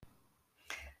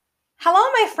Hello,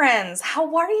 my friends.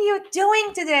 How are you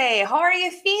doing today? How are you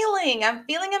feeling? I'm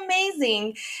feeling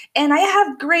amazing. And I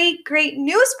have great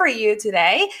news for you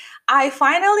today. I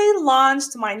finally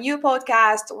launched my new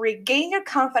podcast, Regain Your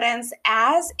Confidence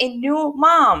as a New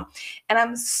Mom. And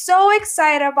I'm so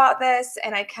excited about this.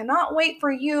 And I cannot wait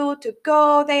for you to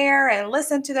go there and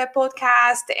listen to the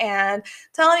podcast and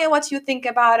tell me what you think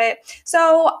about it.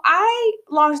 So, I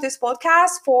launched this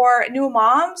podcast for new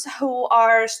moms who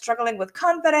are struggling with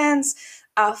confidence,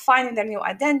 finding their new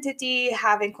identity,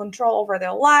 having control over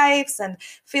their lives, and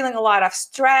feeling a lot of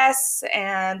stress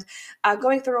and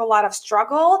going through a lot of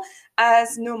struggle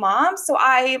as new moms. So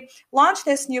I launched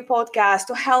this new podcast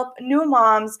to help new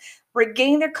moms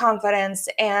regain their confidence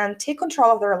and take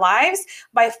control of their lives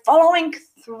by following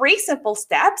 3 simple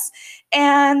steps.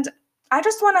 And I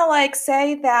just want to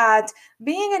say that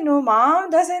being a new mom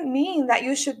doesn't mean that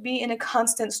you should be in a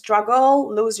constant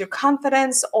struggle, lose your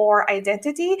confidence or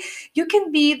identity. You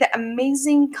can be the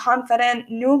amazing, confident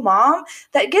new mom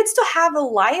that gets to have a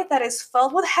life that is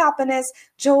filled with happiness,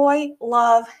 joy,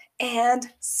 love,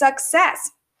 and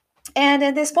success. And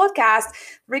in this podcast,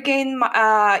 Regain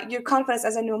Your Confidence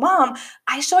as a New Mom,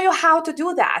 I show you how to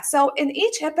do that. So, in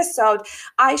each episode,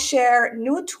 I share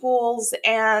new tools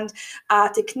and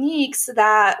techniques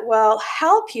that will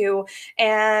help you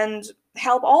and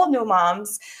help all new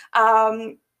moms.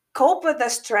 Cope with the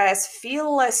stress,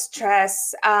 feel less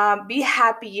stress, be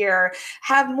happier,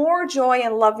 have more joy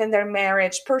and love in their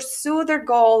marriage, pursue their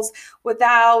goals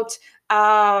without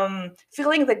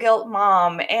feeling the guilt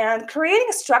mom, and creating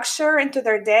a structure into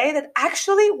their day that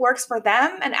actually works for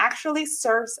them and actually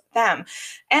serves them,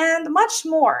 and much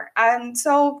more. And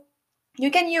so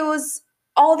you can use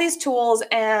all these tools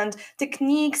and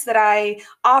techniques that I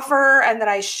offer and that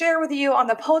I share with you on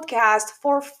the podcast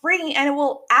for free, and it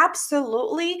will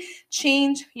absolutely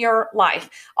change your life.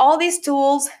 All these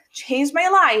tools changed my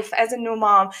life as a new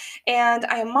mom, and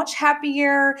I am much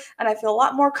happier and I feel a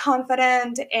lot more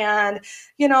confident. And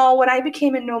when I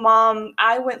became a new mom,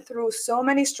 I went through so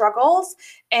many struggles,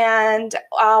 and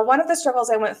one of the struggles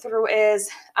I went through is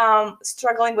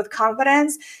struggling with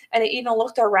confidence, and I even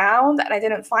looked around and I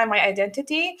didn't find my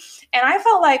identity, and I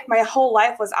felt like my whole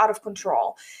life was out of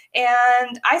control.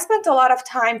 And I spent a lot of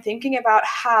time thinking about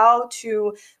how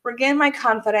to regain my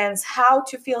confidence, how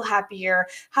to feel happier,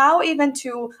 how even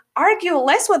to argue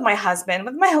less with my husband,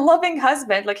 with my loving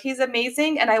husband. Like, he's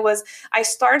amazing, and I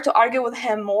started to argue with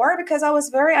him more because I was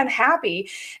very unhappy,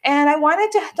 and I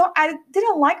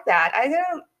didn't like that. I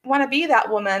didn't want to be that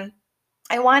woman.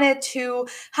 I wanted to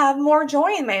have more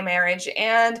joy in my marriage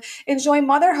and enjoy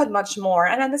motherhood much more.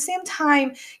 And at the same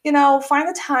time, find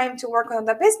the time to work on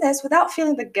the business without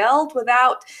feeling the guilt,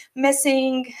 without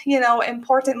missing,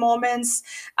 important moments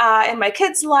in my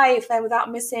kids' life, and without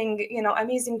missing,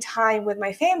 amazing time with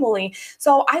my family.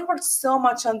 So I worked so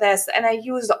much on this, and I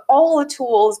used all the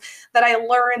tools that I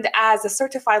learned as a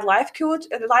certified life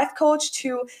coach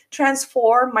to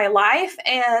transform my life.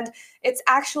 And it's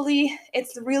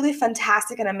really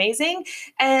fantastic and amazing.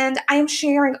 And I am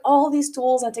sharing all these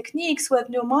tools and techniques with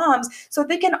new moms so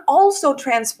they can also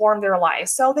transform their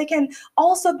lives, so they can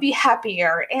also be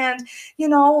happier and,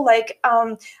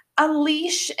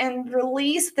 unleash and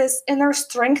release this inner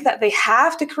strength that they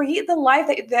have to create the life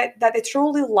that they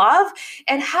truly love,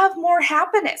 and have more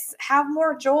happiness, have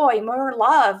more joy, more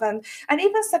love, and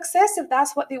even success if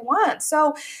that's what they want.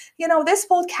 So, this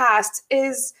podcast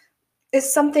is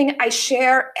something I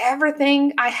share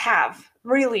everything I have,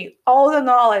 really, all the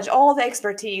knowledge, all the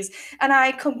expertise, and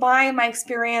I combine my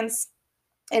experience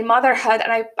in motherhood,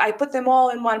 and I put them all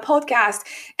in one podcast,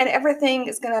 and everything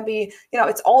is going to be,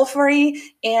 it's all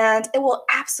free, and it will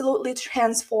absolutely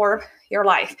transform your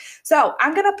life. So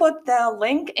I'm going to put the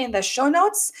link in the show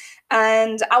notes,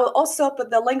 and I will also put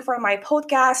the link for my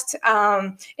podcast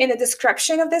in the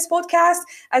description of this podcast.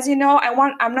 As you know,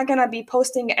 I'm not going to be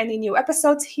posting any new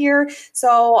episodes here.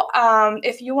 So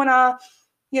if you want to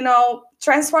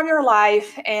transform your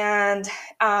life and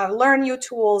learn new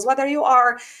tools, whether you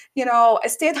are, a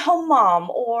stay-at-home mom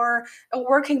or a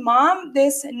working mom,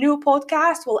 this new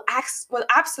podcast will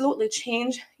absolutely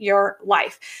change your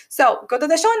life. So go to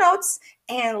the show notes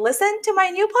and listen to my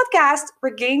new podcast,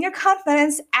 Regain Your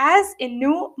Confidence as a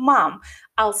New Mom.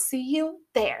 I'll see you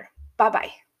there.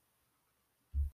 Bye-bye.